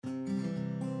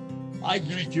I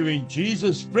greet you in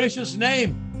Jesus' precious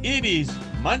name. It is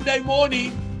Monday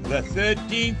morning, the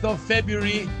 13th of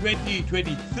February,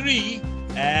 2023,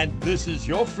 and this is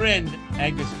your friend,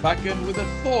 Angus Buchan, with a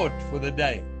thought for the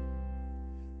day.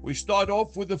 We start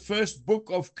off with the first book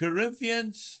of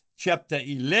Corinthians, chapter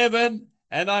 11,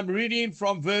 and I'm reading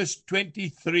from verse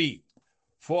 23.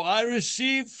 For I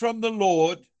received from the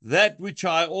Lord that which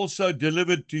I also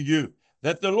delivered to you,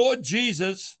 that the Lord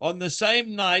Jesus, on the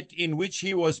same night in which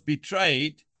he was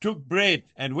betrayed, took bread,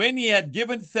 and when he had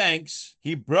given thanks,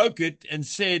 he broke it and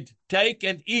said, Take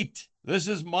and eat. This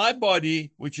is my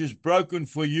body, which is broken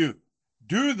for you.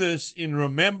 Do this in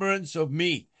remembrance of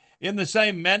me. In the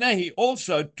same manner, he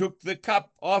also took the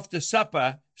cup after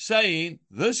supper, saying,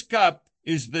 This cup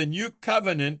is the new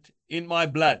covenant in my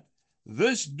blood.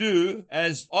 This do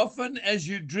as often as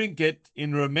you drink it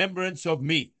in remembrance of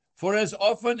me. For as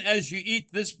often as you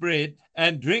eat this bread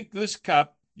and drink this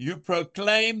cup, you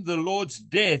proclaim the Lord's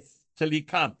death till he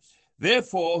comes.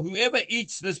 Therefore, whoever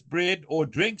eats this bread or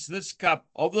drinks this cup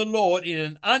of the Lord in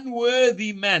an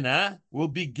unworthy manner will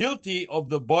be guilty of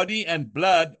the body and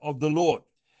blood of the Lord.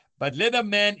 But let a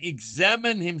man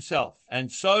examine himself,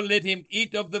 and so let him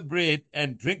eat of the bread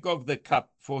and drink of the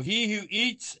cup. For he who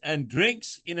eats and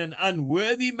drinks in an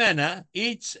unworthy manner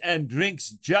eats and drinks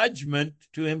judgment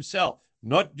to himself,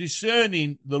 not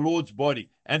discerning the Lord's body.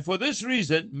 And for this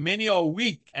reason, many are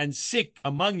weak and sick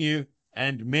among you,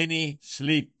 and many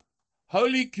sleep.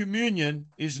 Holy Communion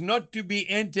is not to be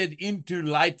entered into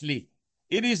lightly.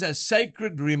 It is a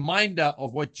sacred reminder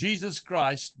of what Jesus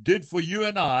Christ did for you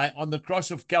and I on the cross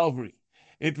of Calvary.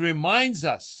 It reminds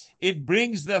us, it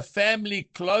brings the family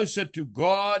closer to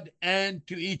God and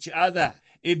to each other.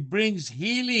 It brings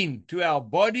healing to our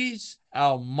bodies,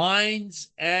 our minds,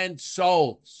 and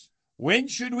souls. When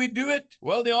should we do it?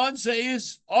 Well, the answer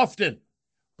is often.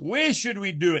 Where should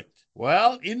we do it?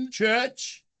 Well, in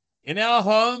church, in our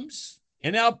homes,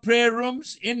 in our prayer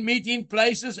rooms, in meeting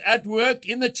places, at work,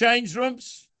 in the change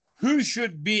rooms. Who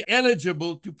should be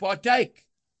eligible to partake?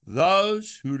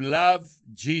 Those who love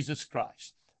Jesus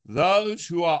Christ. Those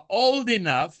who are old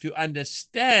enough to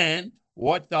understand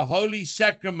what the Holy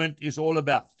Sacrament is all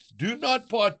about. Do not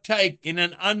partake in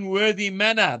an unworthy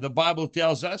manner, the Bible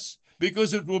tells us,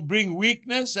 because it will bring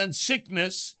weakness and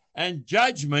sickness and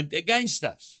judgment against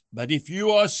us. But if you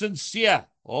are sincere,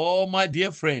 oh, my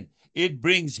dear friend, it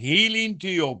brings healing to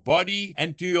your body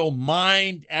and to your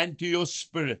mind and to your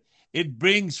spirit. It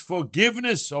brings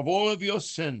forgiveness of all of your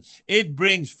sins. It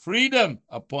brings freedom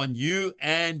upon you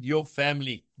and your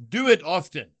family. Do it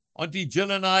often. Auntie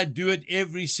Jill and I do it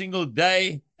every single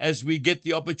day as we get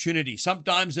the opportunity.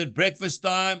 Sometimes at breakfast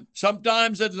time,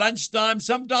 sometimes at lunchtime,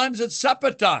 sometimes at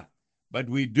supper time. But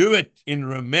we do it in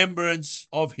remembrance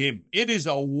of him. It is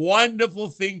a wonderful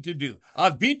thing to do.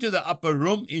 I've been to the upper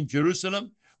room in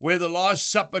Jerusalem where the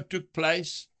Last Supper took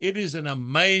place. It is an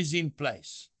amazing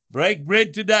place. Break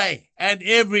bread today and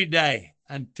every day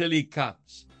until he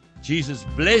comes. Jesus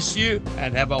bless you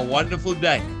and have a wonderful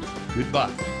day.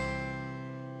 Goodbye.